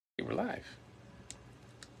live.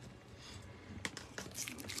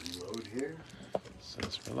 Reload here.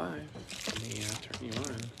 Says we're live. Let me turn you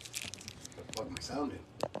on. Plug my sound in.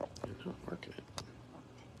 You're not working it.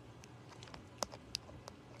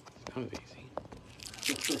 That was easy.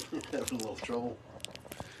 Having a little trouble.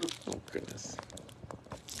 Oh, goodness.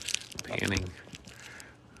 Panning.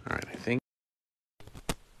 All right, I think.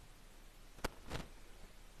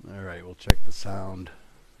 All right, we'll check the sound.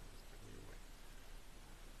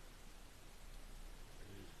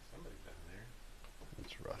 Somebody down there.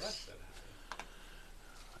 That's Russ. Russ said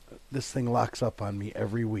hi. This thing locks up on me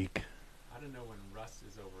every week. I don't know when Russ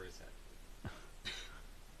is over his head.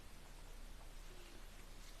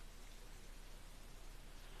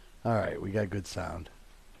 All right, we got good sound.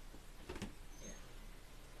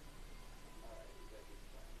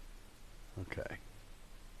 Okay.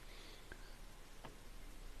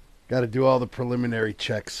 Got to do all the preliminary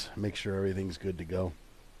checks, make sure everything's good to go.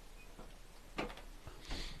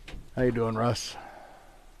 How you doing, Russ?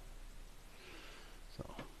 So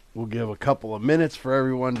we'll give a couple of minutes for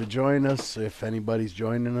everyone to join us, if anybody's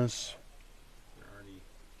joining us. You're already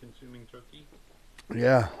consuming turkey?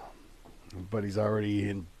 Yeah, everybody's already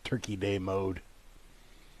in Turkey Day mode.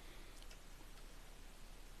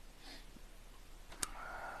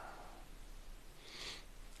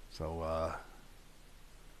 So,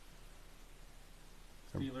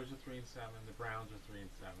 Steelers are 3-7. The Browns are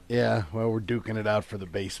 3-7. yeah, well, we're duking it out for the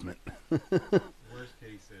basement. Worst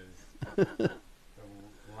case is the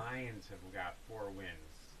Lions have got 4 wins.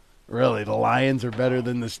 Really, the Lions are better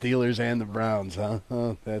than the Steelers and the Browns, huh?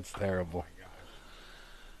 Oh, that's terrible. Oh my gosh.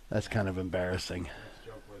 That's kind of embarrassing. Next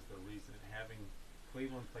joke was the reason having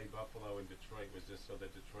Cleveland play Buffalo and Detroit was just so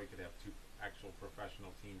that Detroit could have 2 actual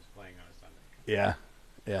professional teams playing on a Sunday. Yeah,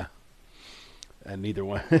 yeah. And neither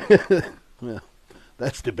one. Well,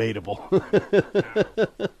 that's debatable. Like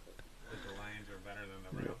the Lions are better than the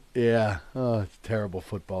Browns. Yeah. Oh, it's a terrible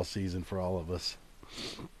football season for all of us.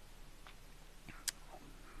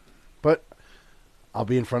 But I'll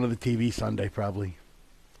be in front of the TV Sunday probably,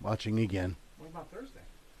 watching again. What about Thursday?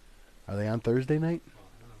 Are they on Thursday night? Well,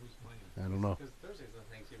 I don't know who's playing. I don't know. Because Thursday's on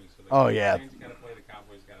Thanksgiving, so Oh, yeah. The Lions got to play, the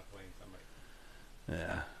Cowboys got to play, and somebody.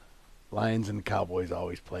 Yeah. Lions and Cowboys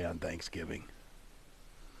always play on Thanksgiving.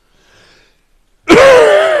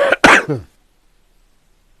 Russ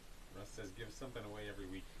says give something away every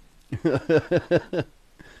week.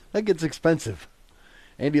 That gets expensive.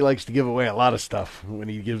 Andy likes to give away a lot of stuff when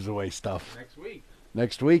he gives away stuff. Next week.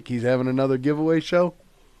 Next week, he's having another giveaway show?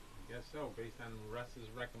 I guess so, based on Russ's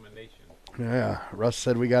recommendation. Yeah, Russ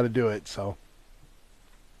said we got to do it, so.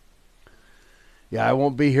 Yeah, I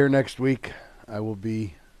won't be here next week. I will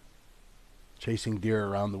be chasing deer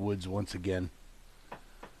around the woods once again. Got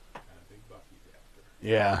a big buck he's after.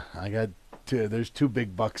 Yeah, I got there's 2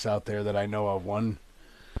 big bucks out there that I know of. One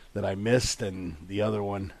that I missed, and the other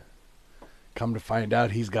one, come to find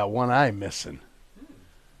out, he's got one eye missing.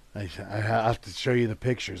 I have to show you the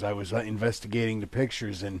pictures. I was investigating the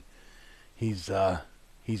pictures, and he's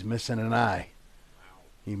missing an eye. Wow.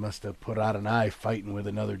 He must have put out an eye fighting with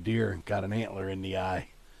another deer and got an antler in the eye.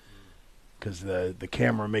 Because the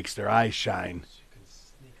camera makes their eyes shine. You can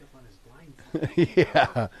sneak up on his blind.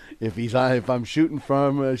 Yeah, if I'm shooting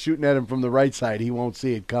at him from the right side, he won't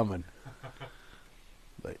see it coming.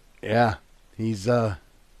 But yeah, he's and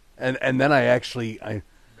then I actually No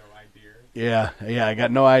idea. yeah, I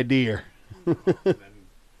got no idea. And then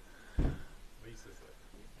Lisa's like,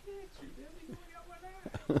 you can't shoot him. He's only got one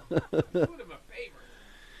eye. I'm doing him a favor.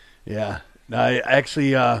 Yeah, no, I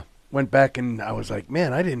actually went back and I was like,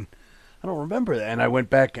 man, I don't remember that. And I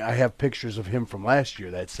went back. I have pictures of him from last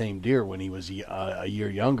year, that same deer when he was a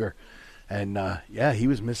year younger. And, yeah, he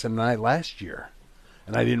was missing an eye last year.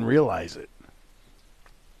 And I didn't realize it.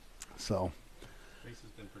 So.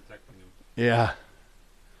 Lisa's been protecting him. Yeah.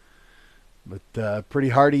 But pretty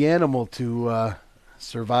hardy animal to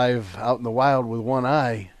survive out in the wild with one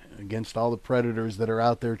eye against all the predators that are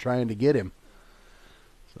out there trying to get him.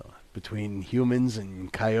 Between humans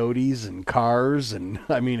and coyotes and cars, and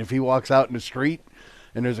I mean, if he walks out in the street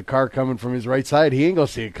and there's a car coming from his right side, he ain't gonna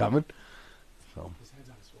see it coming. So His head's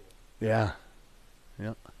on a swivel. yeah,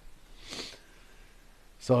 yep.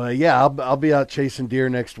 So yeah, I'll be out chasing deer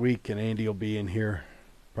next week, and Andy will be in here,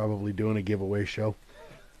 probably doing a giveaway show.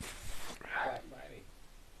 Black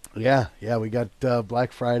Friday. Yeah, we got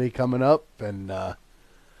Black Friday coming up, and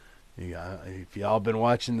yeah, if y'all been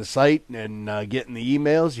watching the site and getting the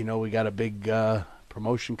emails, you know we got a big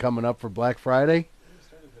promotion coming up for Black Friday.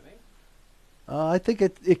 Started today? I think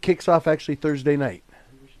it kicks off actually Thursday night.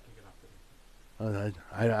 Maybe we should kick it off today.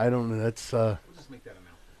 I don't know. That's We'll just make that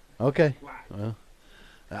announcement. okay. Live. Well,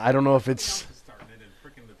 I don't know if Somebody it's. else is starting it in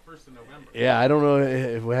frickin' the 1st of November. Yeah, I don't know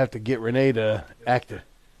if we have to get Renee to We'll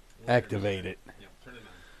activate it. Yep, turn it on.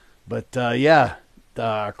 But yeah,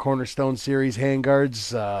 our Cornerstone Series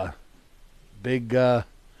handguards, big. I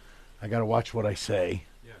gotta watch what I say.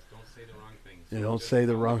 Yes, don't say the wrong things. You don't say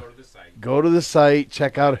the wrong. Go to the site. Go to the site,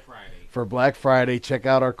 check out Friday. for Black Friday. Check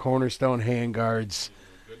out our Cornerstone handguards,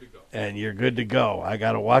 You're good to go. and you're good to go. I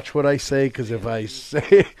gotta watch what I say because if I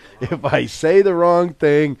say the wrong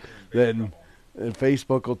thing, then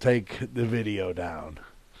Facebook will take the video down.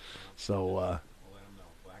 So We'll let them know.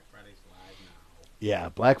 Black Friday's live now. yeah,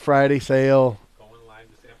 Black Friday sale Going live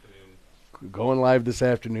this afternoon. going live this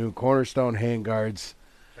afternoon. Cornerstone handguards.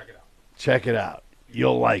 Check it out. Check it out.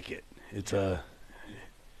 You'll like it. It's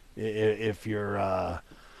if you're a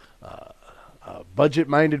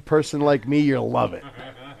budget-minded person like me, you'll love it.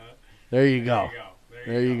 There you go.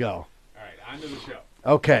 There you go. All right, on to the show.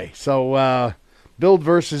 Okay, so build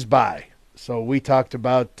versus buy. So we talked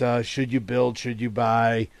about should you build, should you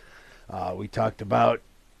buy. We talked about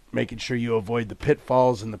making sure you avoid the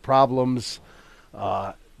pitfalls and the problems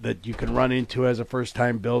that you can run into as a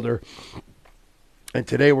first-time builder. And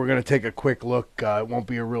today we're going to take a quick look. It won't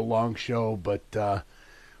be a real long show, but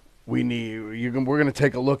we're going to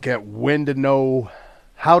take a look at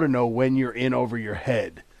how to know when you're in over your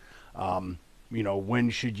head. When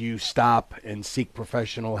should you stop and seek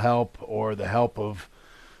professional help or the help of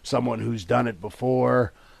someone who's done it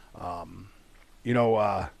before?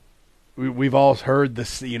 We've all heard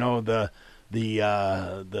this. The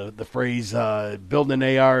phrase "building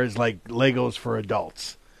an AR is like Legos for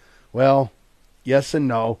adults." Well, yes and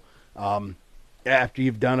no. After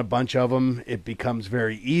you've done a bunch of them, it becomes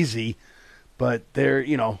very easy. But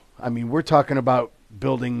we're talking about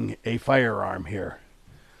building a firearm here.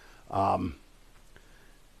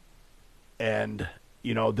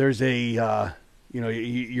 There's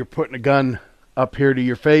you're putting a gun up here to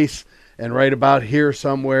your face, and right about here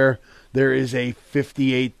somewhere, there is a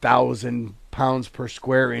 58,000 pounds per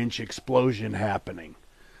square inch explosion happening.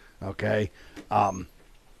 Okay?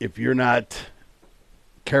 If you're not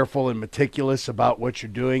careful and meticulous about what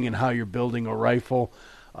you're doing and how you're building a rifle,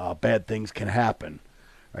 bad things can happen.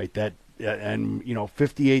 Right?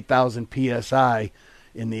 58,000 psi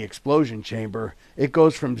in the explosion chamber, it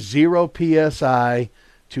goes from 0 psi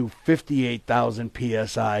to 58,000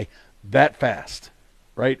 psi that fast.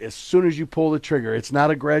 Right? As soon as you pull the trigger, it's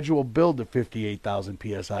not a gradual build to 58,000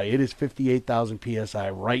 psi. It is 58,000 psi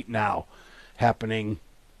right now, happening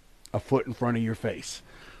a foot in front of your face.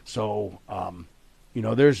 So,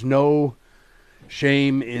 there's no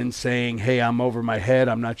shame in saying, hey, I'm over my head.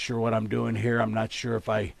 I'm not sure what I'm doing here. I'm not sure if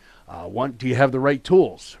I want. Do you have the right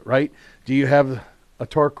tools, right? Do you have a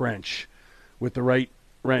torque wrench with the right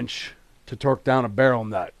wrench to torque down a barrel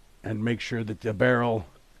nut and make sure that the barrel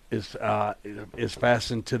is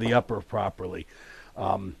fastened to the upper properly?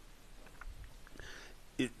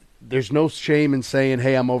 There's no shame in saying,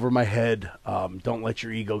 hey, I'm over my head. Don't let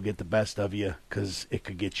your ego get the best of you because it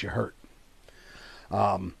could get you hurt.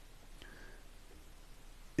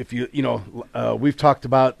 We've talked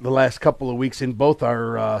about the last couple of weeks in both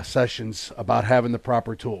our sessions about having the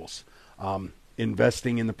proper tools,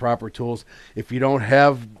 investing in the proper tools. If you don't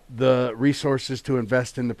have the resources to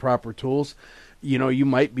invest in the proper tools, you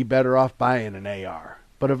might be better off buying an AR.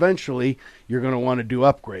 But eventually, you're going to want to do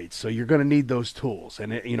upgrades. So you're going to need those tools.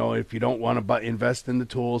 And, if you don't want to invest in the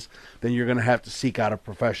tools, then you're going to have to seek out a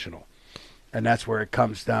professional. And that's where it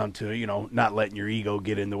comes down to, not letting your ego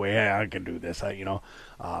get in the way. Hey, I can do this. You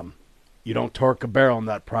don't torque a barrel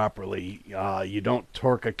nut properly. You don't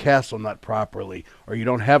torque a castle nut properly. Or you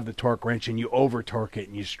don't have the torque wrench and you over torque it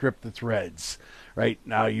and you strip the threads. Right?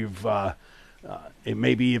 Now it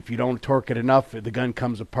may be if you don't torque it enough, the gun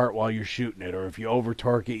comes apart while you're shooting it. Or if you over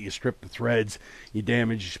torque it, you strip the threads, you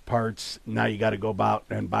damage parts. Now you got to go about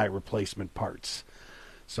and buy replacement parts.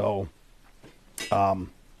 So,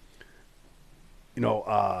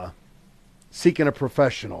 seeking a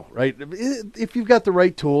professional, right? If you've got the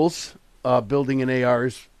right tools, building an AR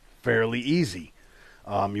is fairly easy.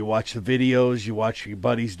 You watch the videos, you watch your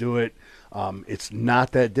buddies do it. It's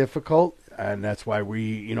not that difficult. And that's why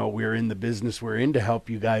we're in the business we're in to help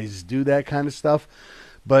you guys do that kind of stuff.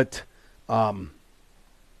 But when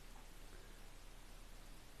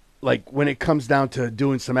it comes down to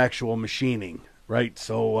doing some actual machining, right?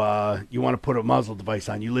 So you want to put a muzzle device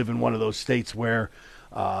on. You live in one of those states where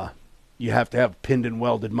you have to have pinned and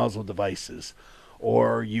welded muzzle devices,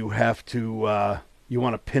 or you have to you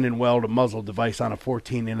want to pin and weld a muzzle device on a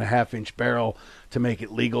 14.5-inch barrel to make it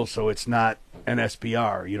legal so it's not an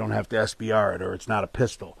SBR. You don't have to SBR it, or it's not a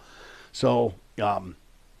pistol. So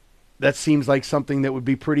that seems like something that would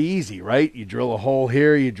be pretty easy, right? You drill a hole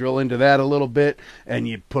here, you drill into that a little bit, and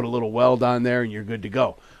you put a little weld on there, and you're good to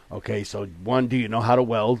go. Okay, so one, do you know how to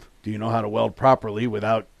weld? Do you know how to weld properly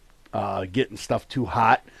without getting stuff too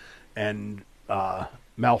hot and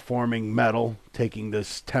malforming metal, taking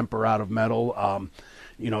this temper out of metal?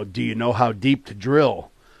 Do you know how deep to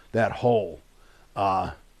drill that hole?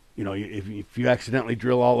 If you accidentally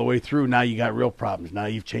drill all the way through, now you got real problems. Now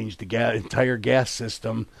you've changed the entire gas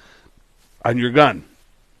system on your gun.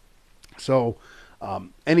 So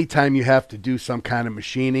anytime you have to do some kind of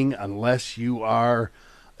machining, unless you are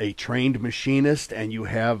a trained machinist and you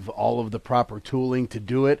have all of the proper tooling to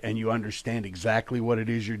do it and you understand exactly what it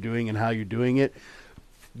is you're doing and how you're doing it,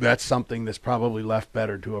 that's something that's probably left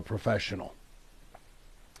better to a professional.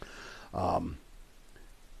 When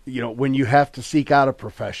you have to seek out a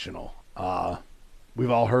professional, we've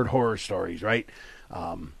all heard horror stories, right?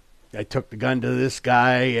 I took the gun to this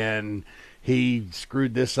guy and he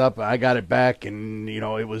screwed this up. I got it back, and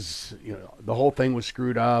it was the whole thing was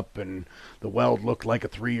screwed up, and the weld looked like a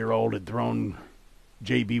 3-year-old had thrown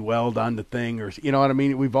JB Weld on the thing, or you know what I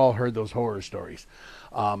mean. We've all heard those horror stories.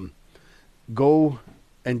 Go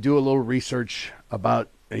and do a little research about.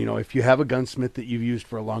 If you have a gunsmith that you've used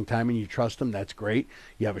for a long time and you trust them, that's great.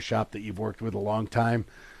 You have a shop that you've worked with a long time,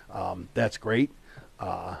 that's great.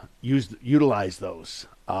 Utilize those.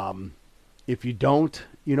 If you don't,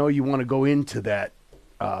 you want to go into that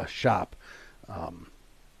shop.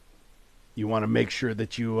 You want to make sure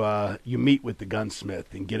that you meet with the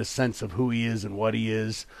gunsmith and get a sense of who he is and what he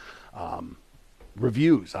is.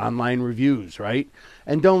 Reviews, online reviews, right?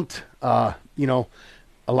 And don't, a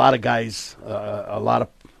lot of guys,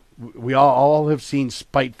 we all have seen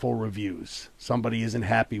spiteful reviews. Somebody isn't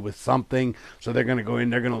happy with something, so they're going to go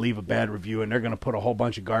in, they're going to leave a bad review, and they're going to put a whole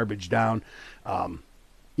bunch of garbage down.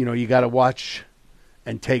 You got to watch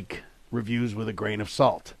and take reviews with a grain of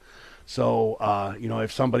salt. So,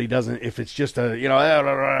 if somebody doesn't, if it's just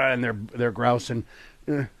and they're grousing,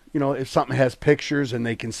 if something has pictures and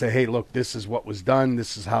they can say, hey, look, this is what was done,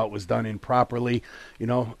 this is how it was done improperly,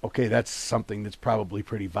 okay, that's something that's probably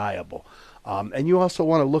pretty viable. And you also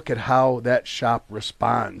want to look at how that shop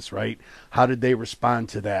responds, right? How did they respond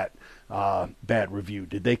to that bad review?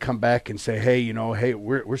 Did they come back and say, hey, hey,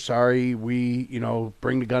 we're sorry, we,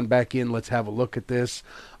 bring the gun back in, let's have a look at this?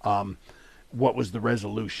 What was the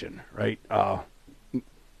resolution, right?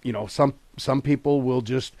 Some people will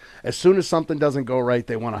just, as soon as something doesn't go right,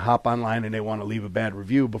 they want to hop online and they want to leave a bad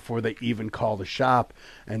review before they even call the shop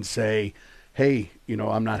and say, hey,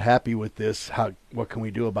 I'm not happy with this. What can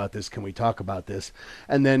we do about this? Can we talk about this?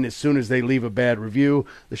 And then as soon as they leave a bad review,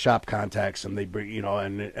 the shop contacts them. They bring,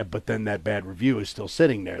 but then that bad review is still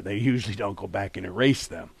sitting there. They usually don't go back and erase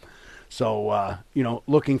them. So,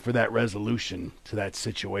 looking for that resolution to that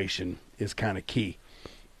situation is kind of key.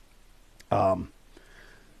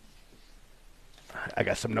 I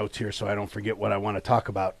got some notes here so I don't forget what I want to talk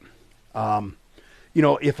about.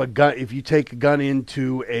 If you take a gun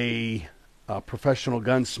into a professional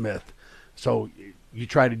gunsmith, so you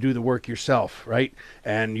try to do the work yourself, right?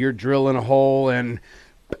 And you're drilling a hole and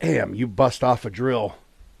bam, you bust off a drill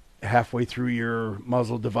halfway through your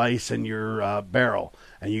muzzle device and your barrel,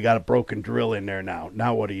 and you got a broken drill in there now.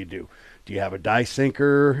 Now what do you do? Do you have a die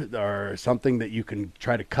sinker or something that you can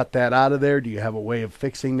try to cut that out of there? Do you have a way of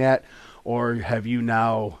fixing that? Or have you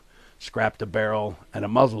now scrapped a barrel and a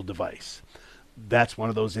muzzle device? That's one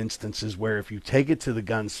of those instances where if you take it to the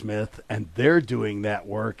gunsmith and they're doing that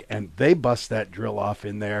work and they bust that drill off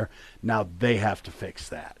in there, now they have to fix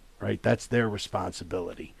that, right? That's their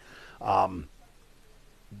responsibility.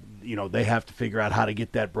 They have to figure out how to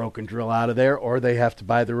get that broken drill out of there, or they have to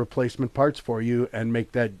buy the replacement parts for you and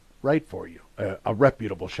make that right for you. A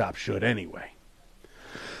reputable shop should anyway.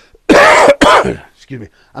 Excuse me.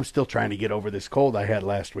 I'm still trying to get over this cold I had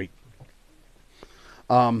last week.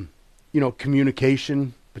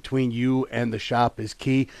 Communication between you and the shop is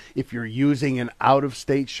key. If you're using an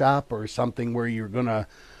out-of-state shop or something where you're going to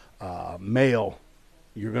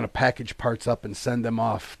you're going to package parts up and send them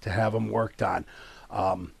off to have them worked on,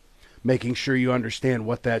 making sure you understand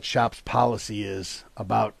what that shop's policy is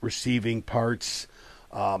about receiving parts,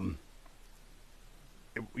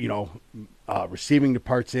 receiving the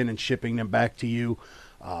parts in and shipping them back to you,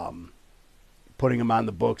 putting them on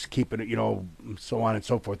the books, keeping it, so on and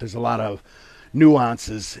so forth. There's a lot of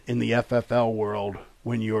nuances in the FFL world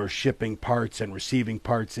when you're shipping parts and receiving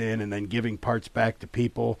parts in and then giving parts back to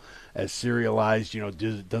people as serialized.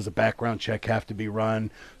 Does a background check have to be run,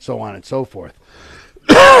 so on and so forth.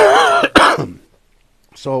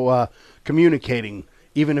 So communicating,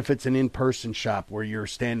 even if it's an in-person shop where you're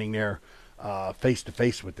standing there face to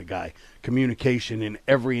face with the guy. Communication in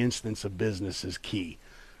every instance of business is key,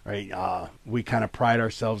 right? We kind of pride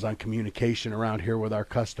ourselves on communication around here with our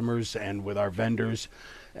customers and with our vendors,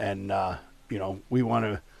 and we want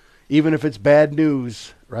to, even if it's bad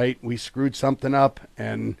news, right? We screwed something up,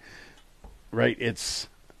 and right,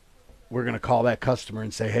 we're going to call that customer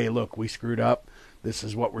and say, hey, look, we screwed up. This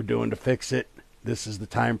is what we're doing to fix it. This is the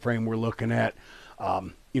time frame we're looking at.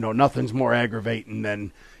 Nothing's more aggravating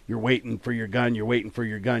than you're waiting for your gun, you're waiting for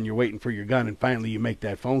your gun, you're waiting for your gun, and finally you make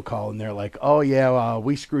that phone call, and they're like, oh, yeah,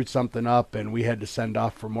 we screwed something up, and we had to send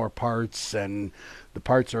off for more parts, and the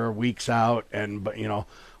parts are weeks out, but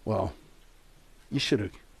well, you should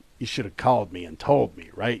have called me and told me,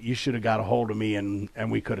 right? You should have got a hold of me, and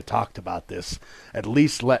we could have talked about this. At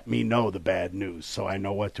least let me know the bad news so I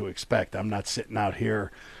know what to expect. I'm not sitting out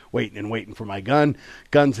here waiting for my gun.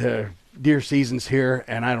 Deer season's here,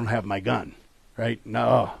 and I don't have my gun, right?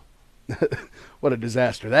 No. What a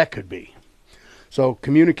disaster that could be. So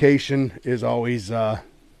communication is always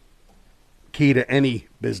key to any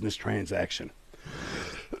business transaction.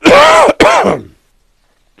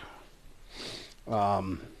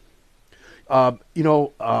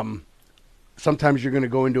 Sometimes you're going to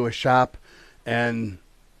go into a shop, and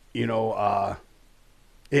it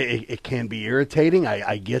can be irritating.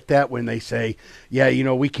 I get that when they say,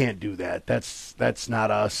 yeah, we can't do that. That's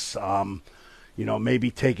not us.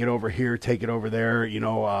 Maybe take it over here, take it over there.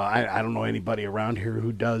 I don't know anybody around here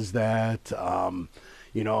who does that.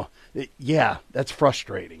 Yeah, that's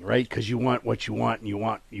frustrating, right? Because you want what you want, and you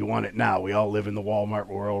want it now. We all live in the Walmart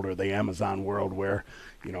world or the Amazon world where,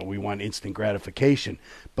 we want instant gratification.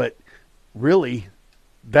 But really,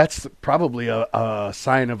 that's probably a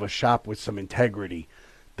sign of a shop with some integrity,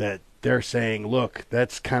 that they're saying, look,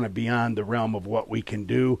 that's kind of beyond the realm of what we can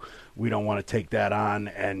do. We don't want to take that on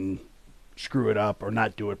and screw it up or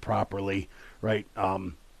not do it properly, right?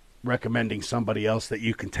 Recommending somebody else that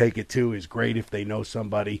you can take it to is great if they know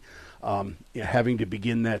somebody. Having to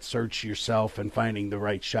begin that search yourself and finding the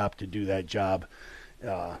right shop to do that job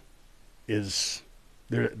is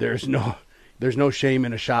there's no shame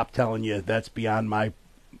in a shop telling you that's beyond my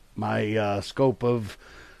scope of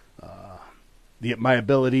my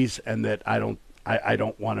abilities, and that I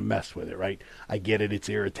don't want to mess with it, right? I get it, it's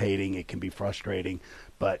irritating, it can be frustrating,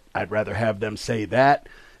 but I'd rather have them say that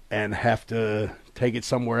and have to take it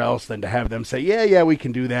somewhere else than to have them say, yeah, we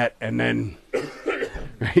can do that, and then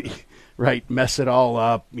right, mess it all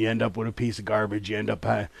up. You end up with a piece of garbage. You end up,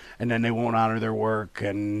 and then they won't honor their work,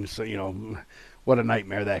 and so what a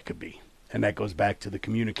nightmare that could be. And that goes back to the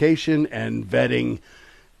communication and vetting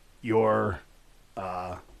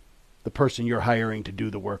the person you're hiring to do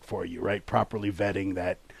the work for you, right? Properly vetting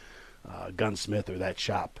that gunsmith or that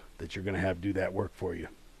shop that you're going to have do that work for you.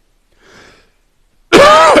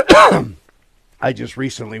 I just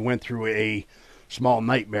recently went through a small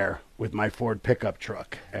nightmare with my Ford pickup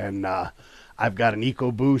truck, and I've got an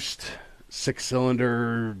EcoBoost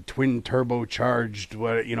 6-cylinder twin turbocharged,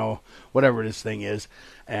 whatever this thing is,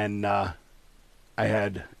 and I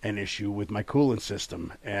had an issue with my coolant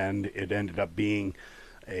system, and it ended up being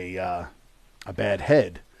a bad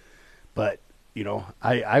head. But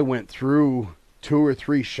I went through 2 or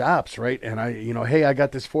 3 shops, right? And hey, I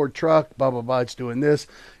got this Ford truck, blah blah blah, it's doing this.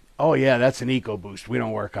 Oh yeah, that's an EcoBoost. We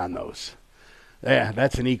don't work on those. Yeah,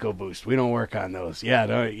 that's an EcoBoost. We don't work on those. Yeah,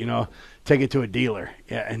 take it to a dealer.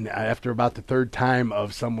 Yeah, and after about the 3rd time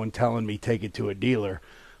of someone telling me take it to a dealer,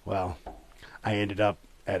 well, I ended up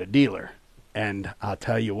at a dealer, and I'll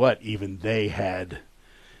tell you what, even they had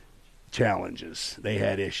challenges. They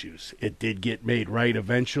had issues. It did get made right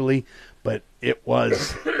eventually, but it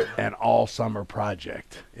was an all summer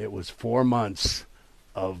project. It was 4 months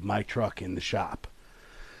of my truck in the shop.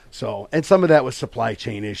 So, and some of that was supply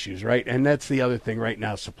chain issues, right? And that's the other thing right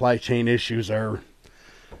now. Supply chain issues are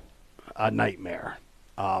a nightmare.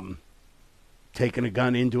 Taking a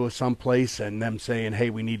gun into someplace and them saying, hey,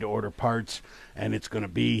 we need to order parts, and it's going to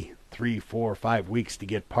be 3, 4, 5 weeks to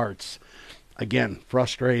get parts. Again,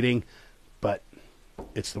 frustrating, but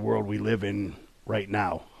it's the world we live in right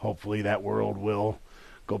now. Hopefully that world will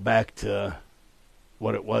go back to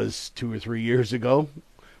what it was 2 or 3 years ago.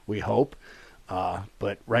 We hope.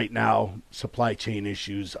 But right now, supply chain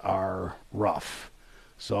issues are rough.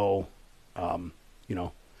 So,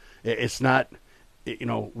 it's not,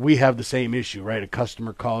 we have the same issue, right? A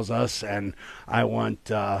customer calls us and I want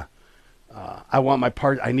my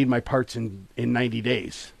part. I need my parts in 90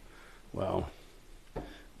 days. Well,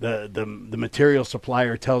 the material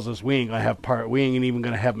supplier tells us we ain't even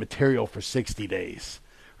gonna have material for 60 days,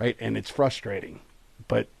 right? And it's frustrating,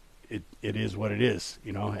 but it is what it is,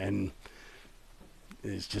 and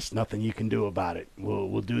There's just nothing you can do about it.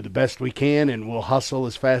 We'll do the best we can, and we'll hustle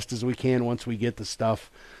as fast as we can once we get the stuff.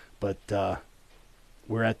 But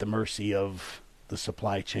we're at the mercy of the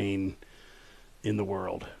supply chain in the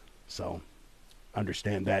world. So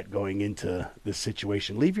understand that going into this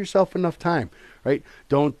situation. Leave yourself enough time, right?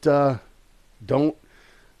 Don't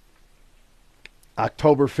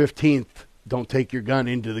October 15th, don't take your gun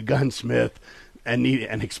into the gunsmith and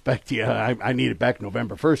expect I need it back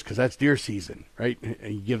November 1st because that's deer season, right?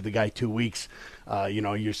 And you give the guy 2 weeks,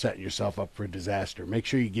 you're setting yourself up for a disaster. Make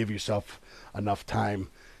sure you give yourself enough time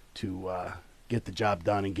to get the job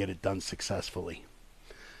done and get it done successfully.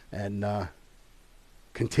 And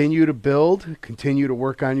continue to build, continue to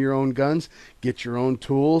work on your own guns, get your own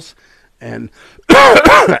tools, and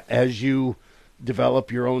as you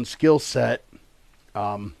develop your own skill set,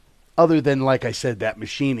 other than, like I said, that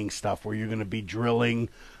machining stuff where you're going to be drilling.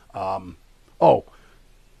 One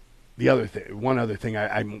other thing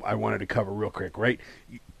I wanted to cover real quick, right?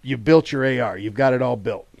 You built your AR. You've got it all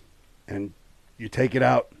built. And you take it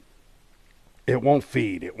out. It won't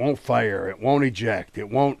feed. It won't fire. It won't eject. It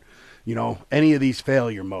won't, any of these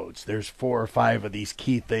failure modes. There's 4 or 5 of these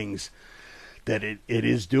key things that it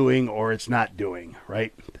is doing or it's not doing,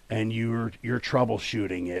 right? And you're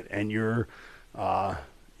troubleshooting it, and you're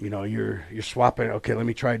swapping. Okay, let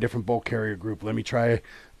me try a different bolt carrier group. Let me try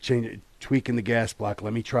tweaking the gas block.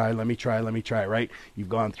 Let me try, right? You've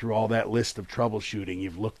gone through all that list of troubleshooting.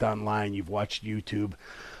 You've looked online. You've watched YouTube.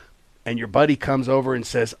 And your buddy comes over and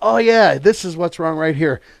says, oh, yeah, this is what's wrong right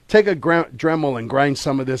here. Take a Dremel and grind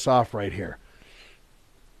some of this off right here.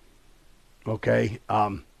 Okay?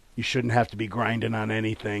 You shouldn't have to be grinding on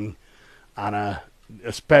anything,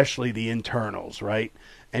 especially the internals, right?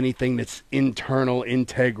 Anything that's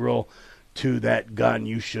integral to that gun,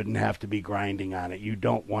 you shouldn't have to be grinding on it. You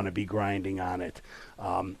don't want to be grinding on it.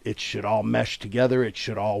 It should all mesh together. It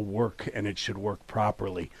should all work, and it should work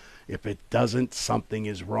properly. If it doesn't, something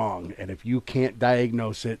is wrong. And if you can't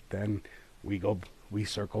diagnose it, then we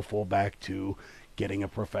circle full back to getting a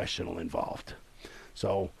professional involved.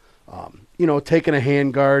 So, taking a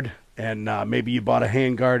handguard, and maybe you bought a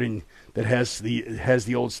handguard that has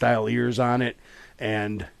the old style ears on it,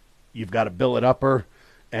 and you've got a billet upper,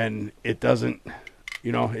 and it doesn't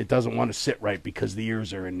want to sit right because the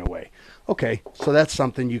ears are in the way. Okay, so that's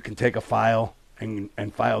something you can take a file and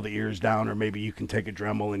file the ears down, or maybe you can take a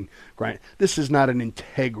Dremel and grind. This is not an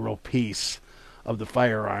integral piece of the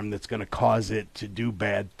firearm that's going to cause it to do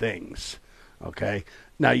bad things. Okay,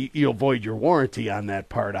 now you'll void your warranty on that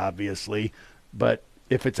part, obviously, but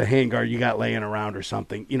if it's a handguard you got laying around or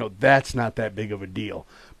something, that's not that big of a deal.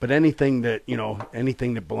 But anything that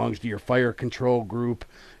belongs to your fire control group,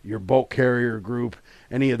 your bolt carrier group,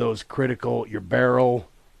 any of those critical, your barrel,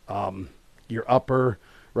 your upper,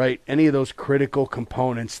 right? Any of those critical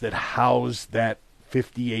components that house that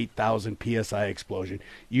 58,000 PSI explosion,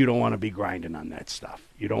 you don't want to be grinding on that stuff.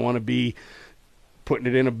 You don't want to be putting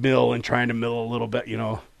it in a mill and trying to mill a little bit,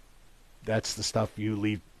 That's the stuff you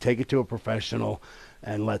leave. Take it to a professional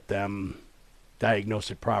and let them diagnose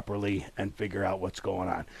it properly and figure out what's going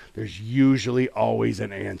on. There's usually always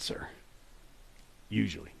an answer.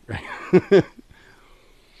 Usually, right?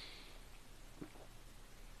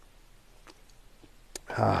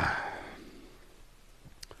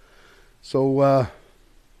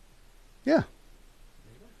 Yeah,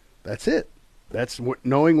 that's it. That's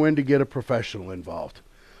knowing when to get a professional involved.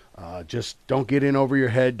 Just don't get in over your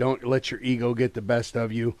head. Don't let your ego get the best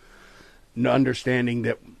of you. Understanding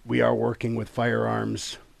that we are working with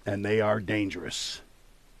firearms and they are dangerous.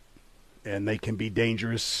 And they can be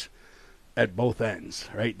dangerous at both ends,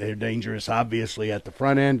 right? They're dangerous, obviously, at the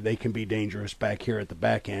front end. They can be dangerous back here at the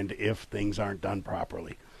back end if things aren't done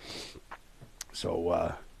properly.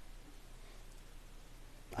 So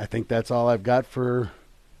I think that's all I've got for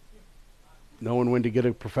knowing when to get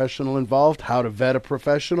a professional involved, how to vet a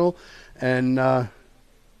professional, and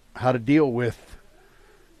how to deal with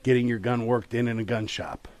getting your gun worked in a gun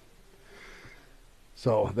shop.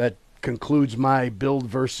 So that concludes my build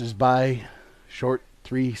versus buy short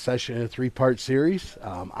 3-part series.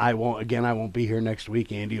 I won't be here next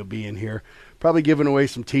week. Andy will be in here, probably giving away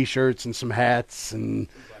some T-shirts and some hats and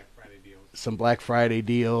some Black Friday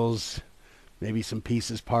deals, maybe some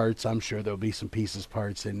pieces parts. I'm sure there'll be some pieces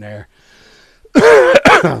parts in there.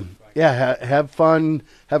 Yeah, have fun.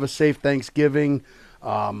 Have a safe Thanksgiving.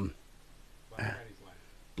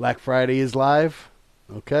 Black Friday is live.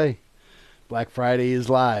 Okay. Black Friday is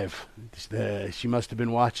live. She must have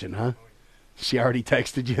been watching, huh? She already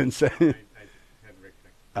texted you and said.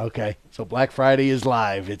 Okay. So Black Friday is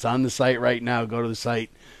live. It's on the site right now. Go to the site.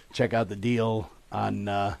 Check out the deal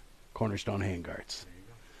on Cornerstone Handguards.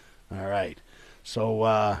 All right.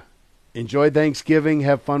 So enjoy Thanksgiving.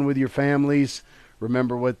 Have fun with your families.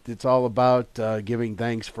 Remember what it's all about, giving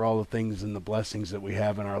thanks for all the things and the blessings that we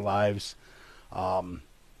have in our lives.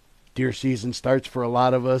 Deer season starts for a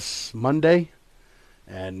lot of us Monday.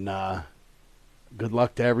 And good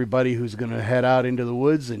luck to everybody who's going to head out into the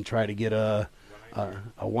woods and try to get a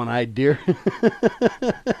one-eyed deer.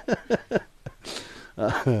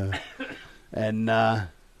 And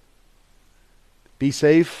be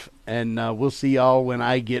safe, and we'll see y'all when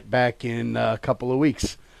I get back in a couple of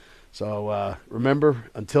weeks. So remember,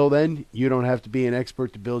 until then, you don't have to be an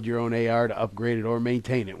expert to build your own AR, to upgrade it, or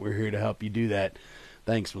maintain it. We're here to help you do that.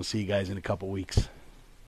 Thanks. We'll see you guys in a couple weeks.